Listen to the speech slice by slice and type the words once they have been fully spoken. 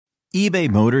eBay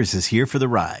Motors is here for the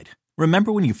ride.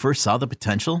 Remember when you first saw the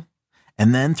potential?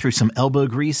 And then through some elbow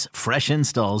grease, fresh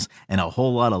installs, and a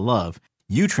whole lot of love,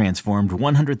 you transformed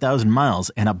 100,000 miles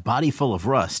and a body full of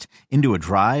rust into a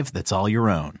drive that's all your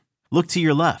own. Look to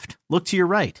your left. Look to your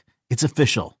right. It's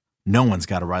official. No one's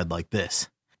got a ride like this.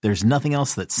 There's nothing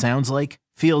else that sounds like,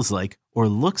 feels like, or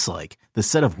looks like the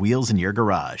set of wheels in your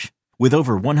garage. With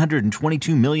over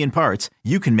 122 million parts,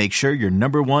 you can make sure your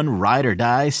number one ride or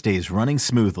die stays running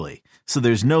smoothly. So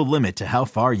there's no limit to how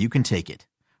far you can take it.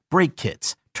 Brake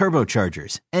kits,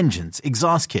 turbochargers, engines,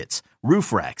 exhaust kits,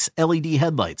 roof racks, LED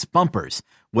headlights, bumpers,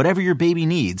 whatever your baby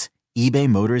needs, eBay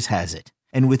Motors has it.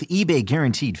 And with eBay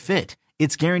Guaranteed Fit,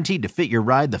 it's guaranteed to fit your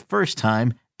ride the first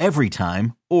time, every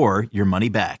time, or your money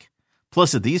back.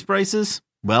 Plus at these prices,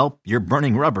 well, you're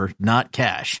burning rubber, not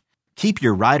cash. Keep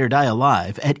your ride or die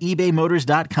alive at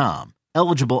ebaymotors.com.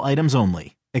 Eligible items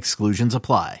only. Exclusions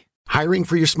apply. Hiring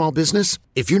for your small business?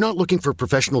 If you're not looking for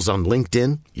professionals on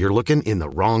LinkedIn, you're looking in the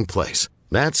wrong place.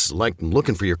 That's like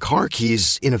looking for your car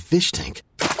keys in a fish tank.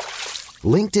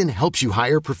 LinkedIn helps you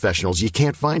hire professionals you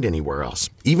can't find anywhere else,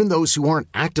 even those who aren't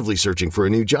actively searching for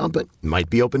a new job but might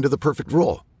be open to the perfect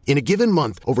role. In a given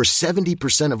month, over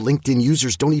 70% of LinkedIn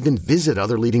users don't even visit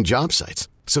other leading job sites.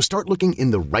 So start looking in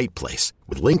the right place.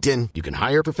 With LinkedIn, you can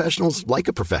hire professionals like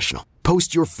a professional.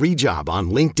 Post your free job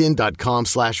on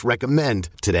linkedin.com/recommend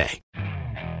today.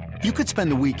 You could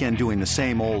spend the weekend doing the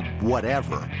same old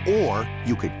whatever, or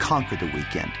you could conquer the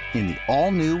weekend in the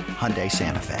all-new Hyundai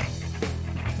Santa Fe.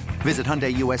 Visit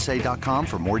HyundaiUSA.com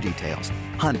for more details.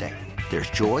 Hyundai, there's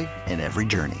joy in every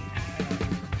journey.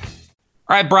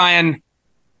 All right, Brian,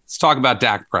 let's talk about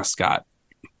Dak Prescott.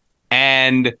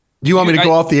 And do you want me to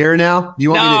go off the air now?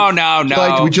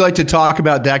 No. Would you like to talk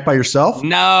about Dak by yourself?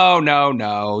 No.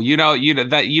 You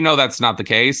know that's not the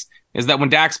case. Is that when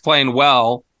Dak's playing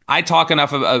well, I talk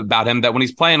enough about him that when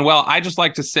he's playing well, I just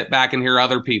like to sit back and hear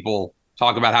other people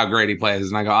talk about how great he plays,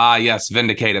 and I go, yes,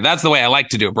 vindicated. That's the way I like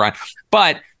to do it, Brian.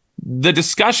 But the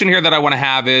discussion here that I want to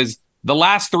have is the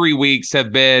last 3 weeks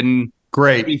have been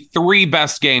great. The 3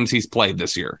 best games he's played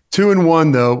this year.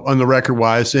 2-1 though, on the record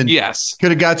wise. And yes,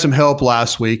 could have got some help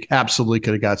last week. Absolutely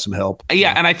could have got some help.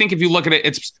 Yeah. And I think if you look at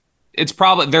it, it's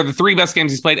probably they're the 3 best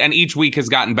games he's played, and each week has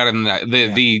gotten better than that.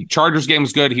 The Chargers game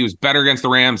was good. He was better against the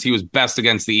Rams. He was best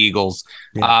against the Eagles.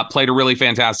 Played a really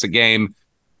fantastic game.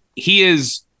 He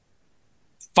is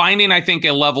finding, I think,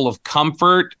 a level of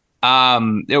comfort.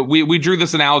 We drew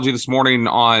this analogy this morning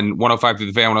on 105 Through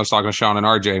the Fan when I was talking to Sean and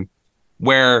RJ,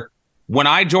 where when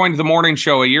I joined the morning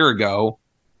show a year ago,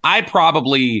 I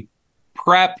probably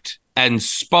prepped and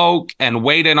spoke and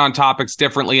weighed in on topics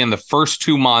differently in the first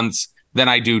 2 months than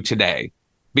I do today.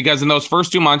 Because in those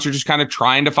first 2 months, you're just kind of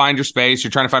trying to find your space.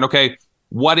 You're trying to find, okay,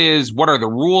 what are the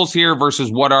rules here versus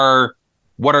what are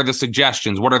the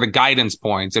suggestions? What are the guidance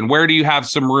points? And where do you have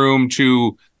some room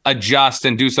to adjust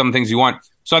and do some things you want?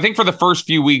 So I think for the first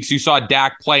few weeks, you saw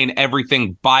Dak playing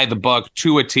everything by the book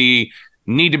to a T,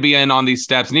 need to be in on these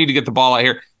steps, need to get the ball out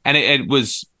here. And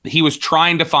he was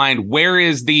trying to find where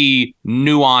is the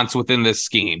nuance within this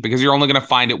scheme, because you're only going to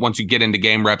find it once you get into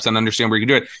game reps and understand where you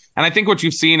can do it. And I think what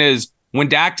you've seen is when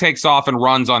Dak takes off and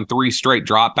runs on 3 straight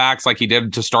dropbacks like he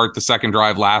did to start the second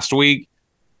drive last week,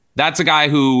 that's a guy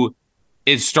who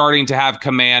is starting to have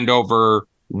command over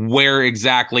where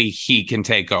exactly he can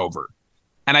take over.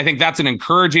 And I think that's an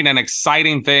encouraging and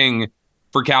exciting thing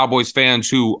for Cowboys fans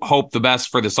who hope the best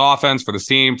for this offense, for this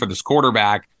team, for this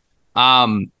quarterback.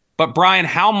 But Brian,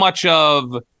 how much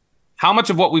of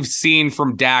what we've seen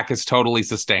from Dak is totally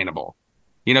sustainable?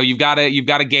 You know, you've got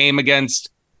a game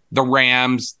against the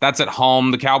Rams. That's at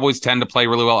home. The Cowboys tend to play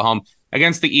really well at home.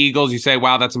 Against the Eagles, you say,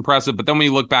 wow, that's impressive. But then when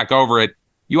you look back over it,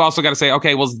 you also got to say,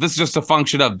 okay, well, this is just a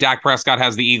function of Dak Prescott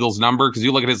has the Eagles number, because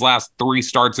you look at his last 3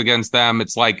 starts against them,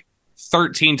 it's like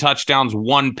 13 touchdowns,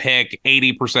 1 pick,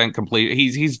 80% complete.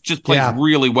 He's just played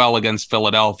really well against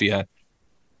Philadelphia.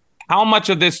 How much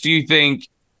of this do you think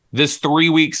this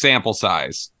 3-week sample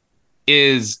size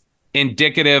is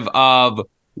indicative of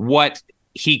what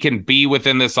he can be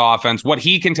within this offense, what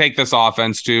he can take this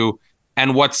offense to,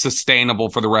 and what's sustainable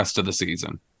for the rest of the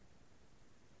season?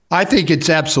 I think it's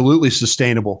absolutely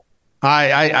sustainable.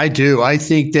 I do. I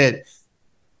think that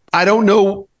I don't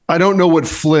know what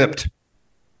flipped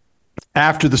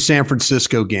after the San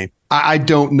Francisco game. I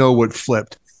don't know what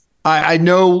flipped. I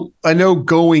know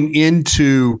going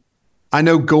into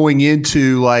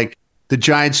like the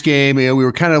Giants game, we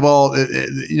were kind of all,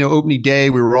 opening day,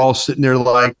 we were all sitting there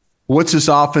like, what's this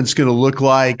offense going to look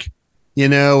like?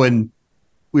 And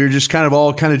we were just kind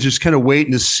of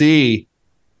waiting to see.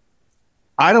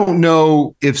 I don't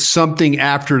know if something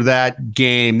after that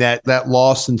game, that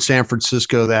loss in San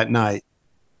Francisco that night,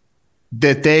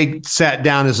 that they sat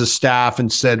down as a staff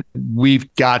and said,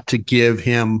 we've got to give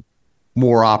him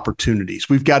more opportunities.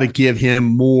 We've got to give him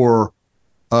more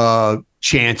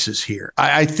chances here.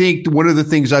 I think one of the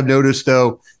things I've noticed,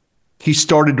 though, he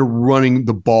started to running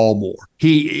the ball more.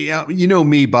 You know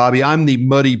me, Bobby, I'm the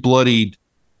muddy, bloodied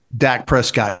Dak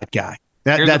Prescott guy.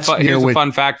 Here's a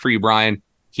fun fact for you, Brian.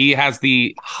 He has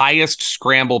the highest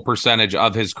scramble percentage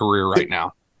of his career right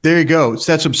now. There you go.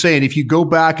 So that's what I'm saying. If you go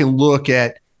back and look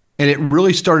at, and it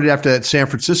really started after that San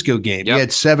Francisco game. Yep. He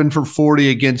had 7 for 40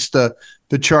 against the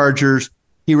Chargers.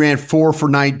 He ran 4 for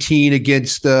 19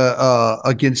 against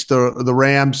the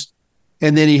Rams.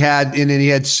 And then he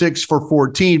had 6 for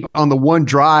 14 on the one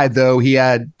drive, though. He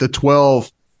had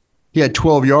 12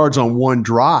 yards on one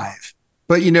drive.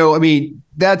 But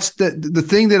that's the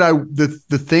thing that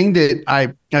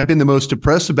I've been the most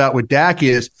impressed about with Dak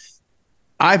is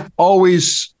I've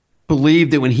always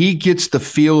believed that when he gets the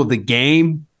feel of the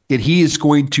game, that he is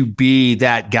going to be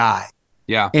that guy.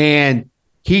 Yeah. And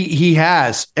he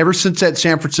has, ever since that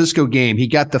San Francisco game, he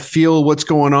got the feel of what's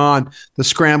going on, the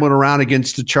scrambling around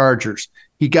against the Chargers.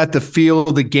 He got the feel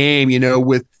of the game,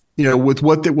 with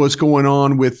what that was going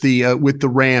on with the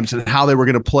Rams and how they were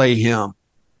going to play him.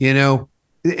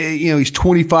 He's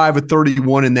 25 or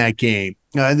 31 in that game.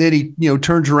 And then he,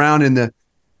 turns around in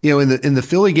the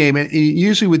Philly game. And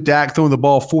usually with Dak throwing the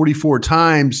ball 44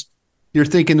 times, you're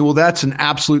thinking, well, that's an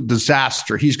absolute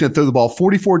disaster. He's going to throw the ball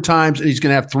 44 times and he's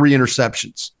going to have 3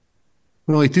 interceptions.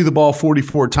 Well, he threw the ball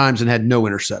 44 times and had no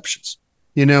interceptions,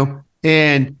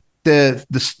 and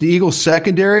the Eagles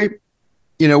secondary,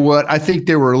 I think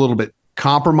they were a little bit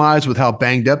compromised with how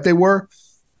banged up they were.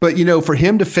 But, for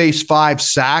him to face 5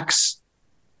 sacks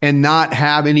and not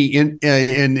have any and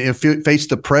face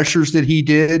the pressures that he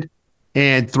did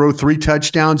and throw 3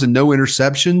 touchdowns and no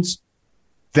interceptions,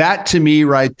 that to me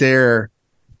right there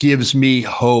gives me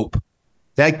hope.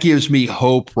 That gives me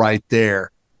hope right there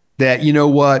that,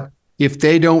 if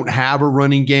they don't have a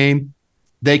running game,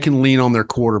 they can lean on their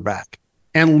quarterback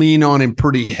and lean on him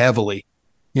pretty heavily.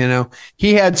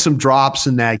 He had some drops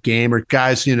in that game, or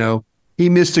guys, he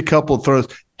missed a couple of throws.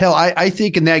 Hell, I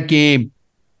think in that game,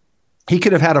 he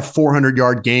could have had a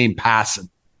 400-yard game passing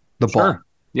the ball. Sure.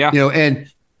 Yeah.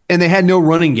 And they had no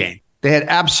running game. They had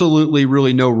absolutely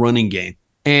really no running game.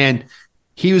 And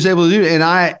he was able to do it.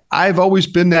 And I've always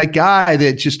been that guy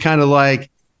that just kind of like,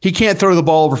 he can't throw the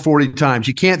ball over 40 times.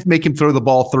 You can't make him throw the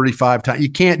ball 35 times.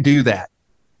 You can't do that.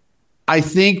 I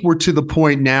think we're to the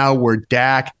point now where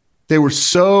Dak, they were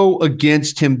so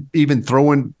against him even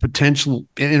throwing potential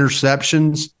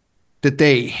interceptions that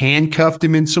they handcuffed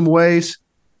him in some ways.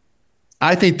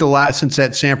 I think since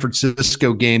that San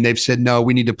Francisco game, they've said, no,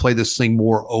 we need to play this thing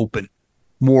more open.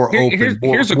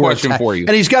 Here's a question for you.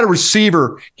 And he's got a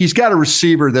receiver. He's got a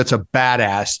receiver that's a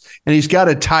badass, and he's got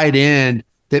a tight end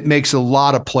that makes a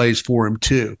lot of plays for him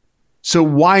too. So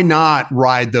why not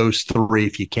ride those 3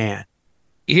 if you can?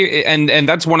 Here, and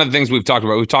that's one of the things we've talked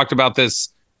about. We've talked about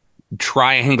this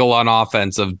triangle on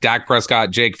offense of Dak Prescott,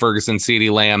 Jake Ferguson,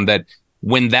 CeeDee Lamb, that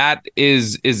when that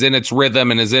is in its rhythm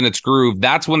and is in its groove,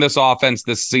 that's when this offense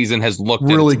this season has looked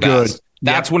really good.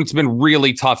 That's when it's been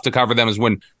really tough to cover them, is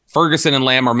when Ferguson and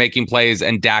Lamb are making plays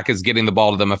and Dak is getting the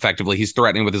ball to them effectively. He's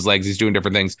threatening with his legs. He's doing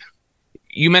different things.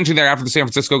 You mentioned there after the San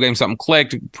Francisco game, something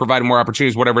clicked, provided more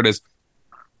opportunities, whatever it is.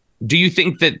 Do you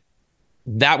think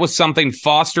that was something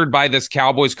fostered by this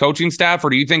Cowboys coaching staff,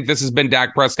 or do you think this has been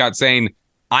Dak Prescott saying,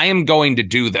 I am going to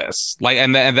do this,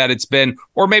 and that it's been,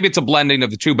 or maybe it's a blending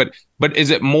of the two, but is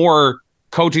it more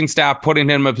coaching staff putting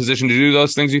him in a position to do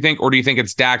those things, you think, or do you think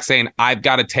it's Dak saying, I've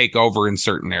got to take over in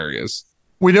certain areas?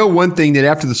 We know one thing, that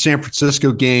after the San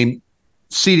Francisco game,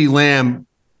 CeeDee Lamb,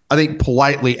 I think,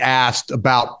 politely asked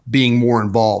about being more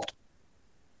involved.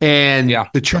 And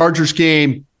the Chargers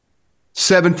game,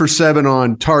 7 for 7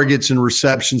 on targets and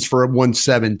receptions for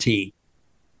 117.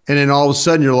 And then all of a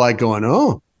sudden you're like going,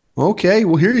 oh, okay,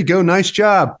 well, here you go. Nice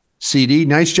job, CD.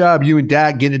 Nice job, you and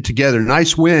Dak getting it together.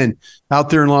 Nice win out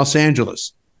there in Los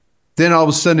Angeles. Then all of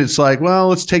a sudden it's like, well,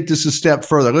 let's take this a step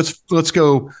further. Let's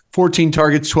go 14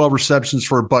 targets, 12 receptions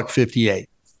for $158.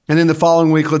 And then the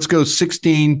following week, let's go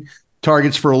 16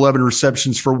 targets for 11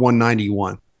 receptions for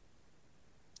 191.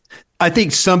 I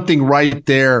think something right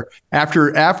there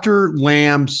after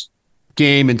Lamb's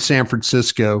game in San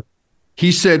Francisco,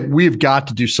 he said, we've got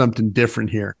to do something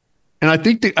different here. And I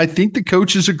think the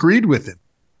coaches agreed with him.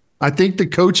 I think the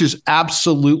coaches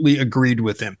absolutely agreed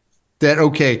with him that,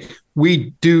 okay,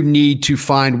 we do need to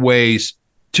find ways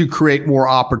to create more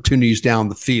opportunities down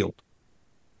the field.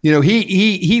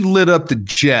 He lit up the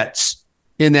Jets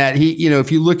in that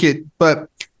if you look at, but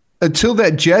until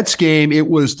that Jets game, it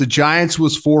was the Giants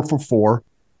was 4 for 4.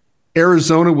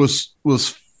 Arizona was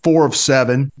 4 of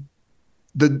 7.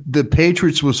 The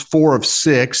Patriots was 4 of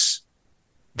 6.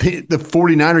 The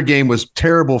 49er game was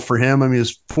terrible for him. I mean, it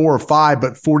was 4 of 5,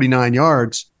 but 49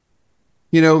 yards.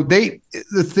 The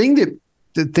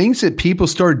things that people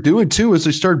started doing too is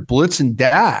they started blitzing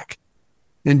Dak.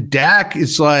 And Dak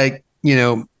is like,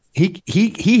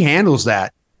 he handles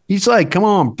that. He's like, come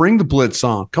on, bring the blitz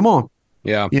on. Come on.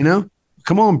 Yeah.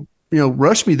 Come on,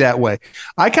 rush me that way.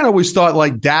 I kind of always thought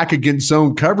like Dak against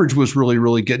zone coverage was really,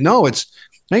 really good. No,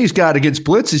 he's got against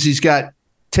blitzes, he's got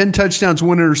 10 touchdowns,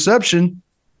 1 interception.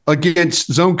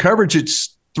 Against zone coverage,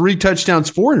 it's 3 touchdowns,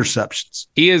 4 interceptions.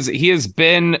 He has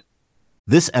been.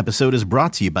 This episode is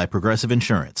brought to you by Progressive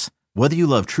Insurance. Whether you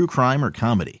love true crime or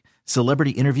comedy,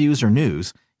 celebrity interviews or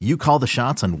news, you call the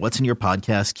shots on what's in your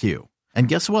podcast queue. And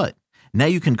guess what? Now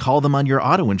you can call them on your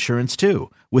auto insurance too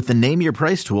with the Name Your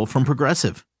Price tool from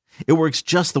Progressive. It works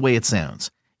just the way it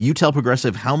sounds. You tell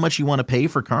Progressive how much you want to pay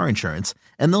for car insurance,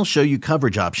 and they'll show you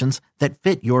coverage options that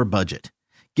fit your budget.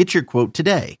 Get your quote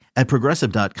today at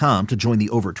Progressive.com to join the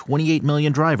over 28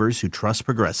 million drivers who trust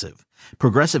Progressive.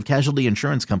 Progressive Casualty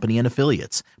Insurance Company and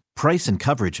Affiliates. Price and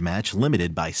coverage match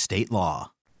limited by state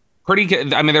law.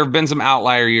 There have been some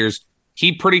outlier years.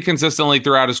 He pretty consistently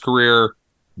throughout his career,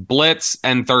 blitz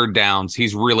and third downs,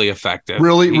 he's really effective.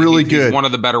 Really good. He's one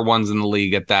of the better ones in the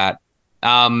league at that.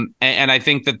 And I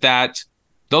think that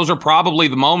those are probably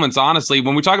the moments, honestly,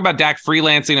 when we talk about Dak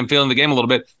freelancing and feeling the game a little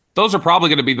bit, those are probably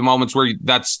going to be the moments where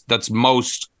that's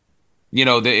most,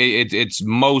 it's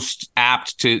most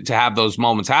apt to have those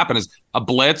moments happen. Is a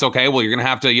blitz. Okay, well, you're going to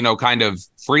have to, kind of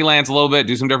freelance a little bit,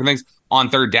 do some different things. On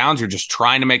third downs, you're just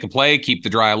trying to make a play, keep the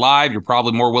drive alive. You're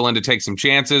probably more willing to take some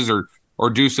chances or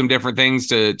do some different things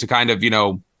to kind of,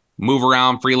 move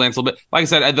around, freelance a little bit. Like I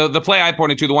said, the play I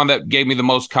pointed to, the one that gave me the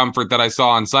most comfort that I saw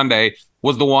on Sunday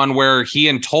was the one where he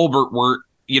and Tolbert were,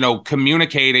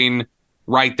 communicating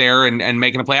right there and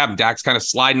making a play happen. Dak's kind of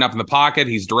sliding up in the pocket.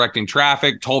 He's directing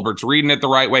traffic. Tolbert's reading it the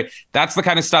right way. That's the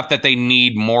kind of stuff that they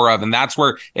need more of. And that's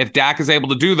where if Dak is able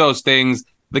to do those things,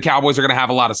 the Cowboys are going to have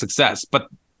a lot of success. But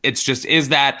it's just, is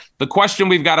that the question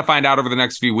we've got to find out over the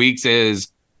next few weeks is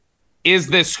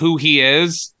this who he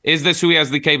is? Is this who he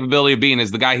has the capability of being?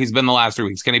 Is the guy he's been the last 3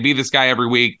 weeks? Can he be this guy every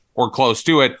week or close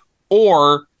to it?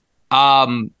 Or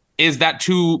is that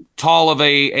too tall of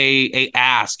a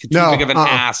ask, too big of an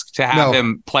ask to have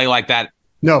him play like that?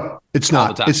 No, it's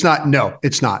not. It's not. No,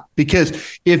 it's not.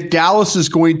 Because if Dallas is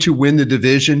going to win the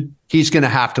division, he's going to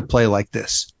have to play like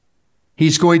this.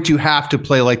 He's going to have to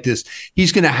play like this.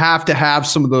 He's going to have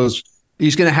some of those.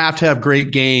 He's going to have great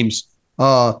games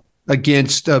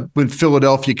against when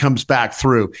Philadelphia comes back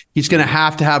through. He's going to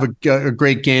have a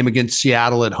great game against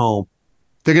Seattle at home.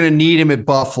 They're going to need him at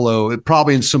Buffalo,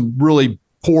 probably in some really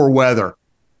poor weather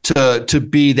to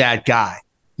be that guy.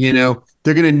 They're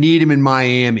going to need him in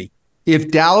Miami.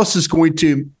 If Dallas is going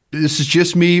to, this is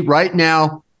just me right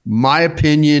now, my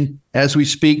opinion as we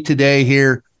speak today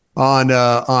here on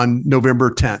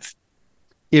November 10th.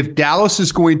 If Dallas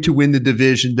is going to win the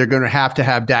division, they're going to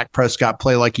have Dak Prescott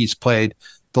play like he's played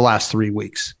the last 3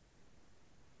 weeks.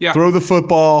 Yeah. Throw the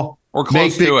football, or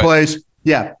make big plays.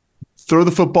 Yeah. Throw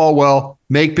the football well,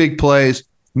 make big plays,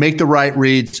 make the right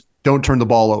reads, don't turn the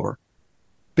ball over.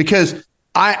 Because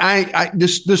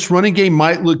this running game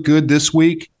might look good this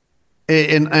week,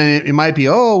 and it might be,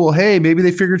 hey, maybe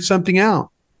they figured something out.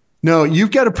 No,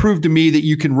 you've got to prove to me that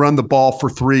you can run the ball for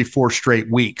 3-4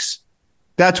 straight weeks.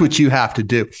 That's what you have to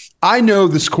do. I know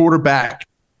this quarterback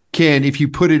can, if you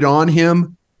put it on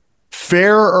him,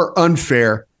 fair or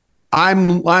unfair,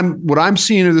 what I'm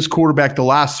seeing of this quarterback the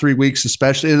last 3 weeks,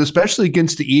 especially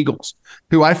against the Eagles,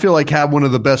 who I feel like have one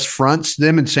of the best fronts,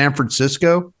 them in San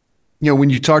Francisco.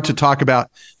 When you start to talk about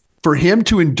for him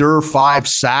to endure 5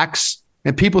 sacks,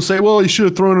 and people say, well, he should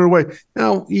have thrown it away.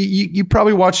 No, you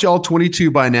probably watched all 22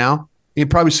 by now. You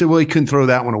probably say, well, he couldn't throw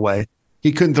that one away.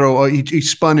 He couldn't throw. He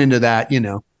spun into that,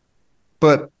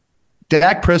 But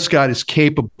Dak Prescott is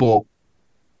capable.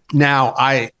 Now,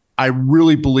 I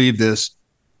really believe this,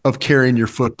 of carrying your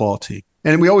football team.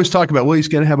 And we always talk about, well, he's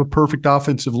got to have a perfect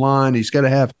offensive line. He's got to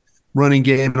have running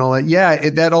game and all that.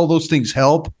 Yeah, all those things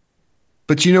help.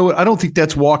 But you know what? I don't think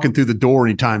that's walking through the door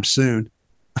anytime soon.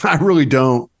 I really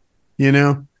don't.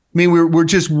 I mean, we're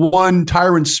just one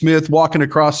Tyron Smith walking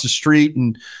across the street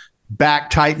and back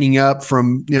tightening up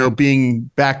from, being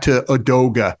back to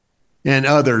Odoga and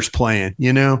others playing,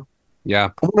 Yeah.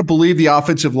 I want to believe the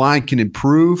offensive line can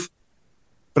improve,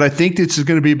 but I think this is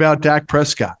going to be about Dak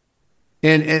Prescott.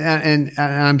 And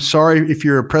I'm sorry if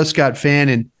you're a Prescott fan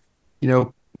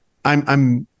and,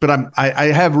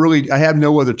 I have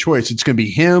no other choice. It's going to be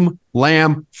him,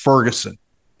 Lamb, Ferguson,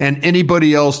 and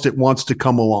anybody else that wants to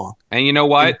come along. And you know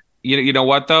what? You know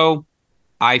what though?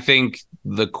 I think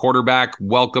the quarterback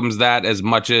welcomes that as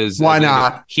much as why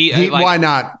not? Why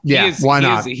not? Yeah, why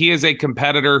not? He is a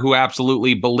competitor who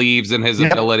absolutely believes in his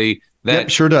ability.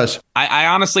 That sure does. I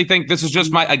honestly think this is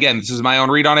just this is my own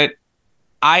read on it.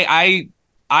 I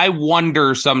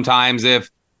wonder sometimes if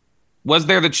was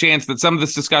there the chance that some of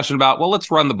this discussion about, well,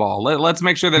 let's run the ball. Let's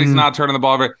make sure that he's not turning the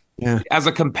ball over. Yeah. As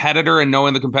a competitor and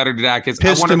knowing the competitor Dak is,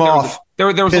 pissed him off. There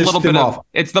was a little bit of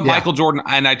it's the Michael Jordan,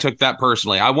 and I took that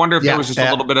personally. I wonder if there was just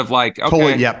a little bit of like, okay,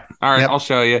 totally, all right, I'll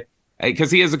show you, because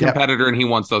he is a competitor and he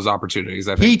wants those opportunities.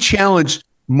 I think he challenged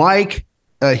Mike,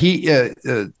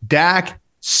 Dak,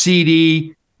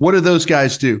 CD. What do those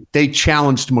guys do? They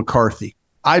challenged McCarthy.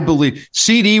 I believe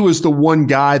CD was the one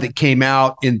guy that came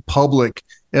out in public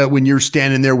when you're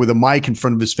standing there with a mic in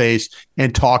front of his face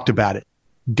and talked about it.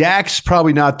 Dak's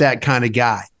probably not that kind of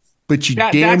guy, but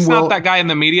Dak's not that guy in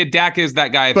the media. Dak is that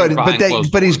guy,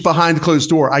 but he's behind closed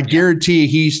door. I guarantee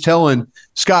he's telling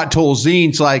Scott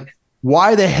Tolzien's like,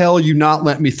 why the hell you not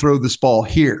let me throw this ball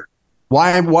here?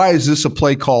 Why is this a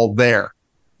play call there?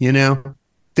 You know,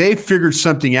 they figured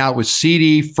something out with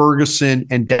CD, Ferguson,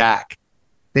 and Dak.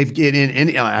 They've get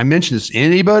in. I mentioned this.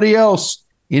 Anybody else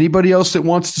that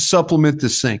wants to supplement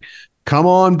this thing, come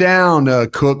on down,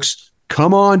 Cooks.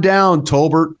 Come on down,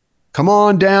 Tolbert. Come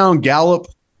on down, Gallup.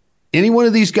 Any one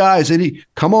of these guys.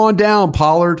 Come on down,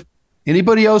 Pollard.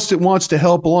 Anybody else that wants to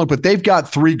help along. But they've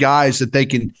got three guys that they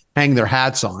can hang their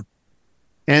hats on.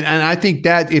 And I think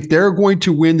that if they're going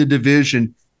to win the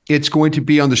division, it's going to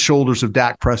be on the shoulders of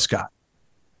Dak Prescott.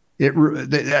 He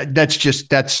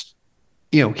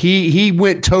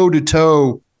went toe to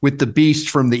toe with the beast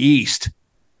from the East,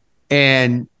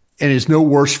 and is no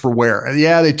worse for wear.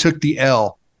 Yeah, they took the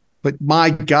L, but my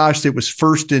gosh, it was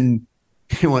first and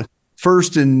 5 on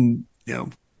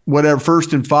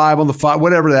the 5,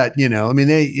 whatever that. I mean,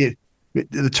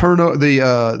 the turnover,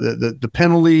 the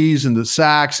penalties and the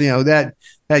sacks, that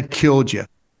killed you.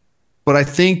 But I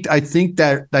think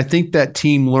that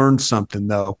team learned something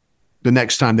though the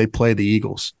next time they play the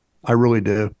Eagles. I really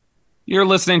do. You're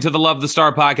listening to the Love the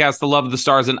Star podcast. The Love of the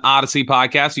Star is an Odyssey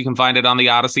podcast. You can find it on the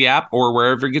Odyssey app or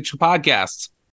wherever you get your podcasts.